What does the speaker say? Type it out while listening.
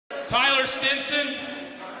Tyler Stinson,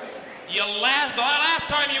 the last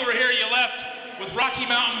time you were here, you left with Rocky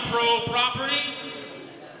Mountain Pro property.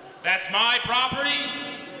 That's my property.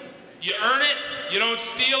 You earn it, you don't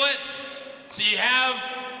steal it. So you have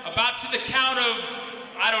about to the count of,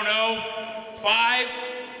 I don't know, 5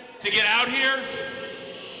 to get out here.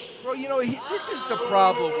 Bro, you know, this is the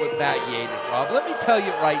problem with Matt Yaden, Rob. Let me tell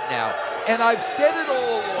you right now, and I've said it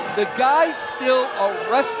all along, the guy's still a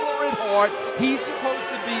wrestler at heart. He's supposed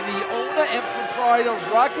to be the owner and proprietor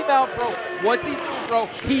of Rocky Mountain Pro. What's he doing, bro?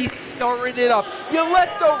 He's stirring it up. You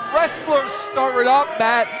let the wrestlers stir it up,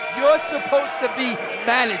 Matt. You're supposed to be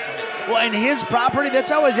management. Well, and his property,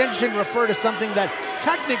 that's always interesting to refer to something that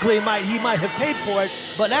technically he might have paid for it,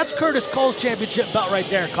 but that's Curtis Cole's championship belt right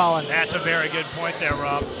there, Colin. That's a very good point there,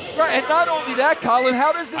 Rob. Right, and not only that, Colin,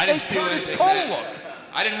 how does it make Curtis Cole look?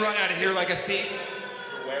 I didn't run out of here like a thief.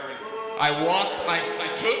 I walked,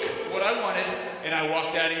 I took what I wanted, and I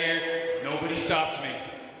walked out of here. Nobody stopped me.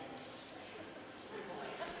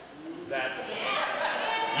 That's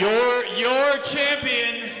your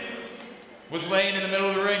champion was laying in the middle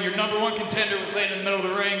of the ring. Your #1 contender was laying in the middle of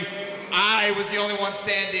the ring. I was the only one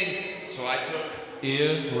standing, so I took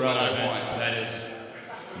Irrelevant. That is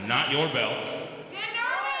not your belt.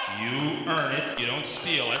 You earn it. You don't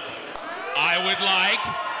steal it. I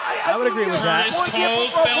would agree with that. Curtis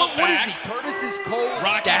Cole's belt back. Curtis is Cole's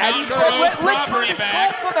Rocky daddy. Mountain Pro's property Curtis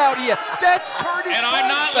back. Cole come out here. That's Curtis And Cole's I'm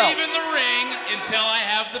not belt. leaving the ring until I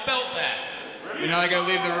have the belt back. You're not gonna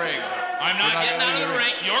leave the ring. I'm not getting out of the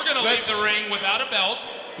ring. You're gonna leave the ring without a belt.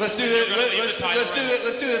 Let's do this.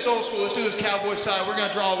 Let's do this old school. Let's do this cowboy style. We're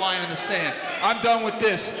gonna draw a line in the sand. I'm done with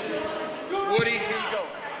this. Woody, here you go.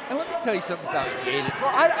 And let me tell you something about Yaden. Bro,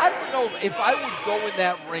 I don't know if I would go in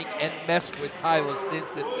that ring and mess with Tyler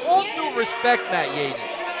Stinson. All due respect, Matt Yaden.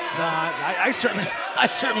 No, I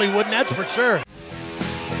certainly wouldn't, that's for sure.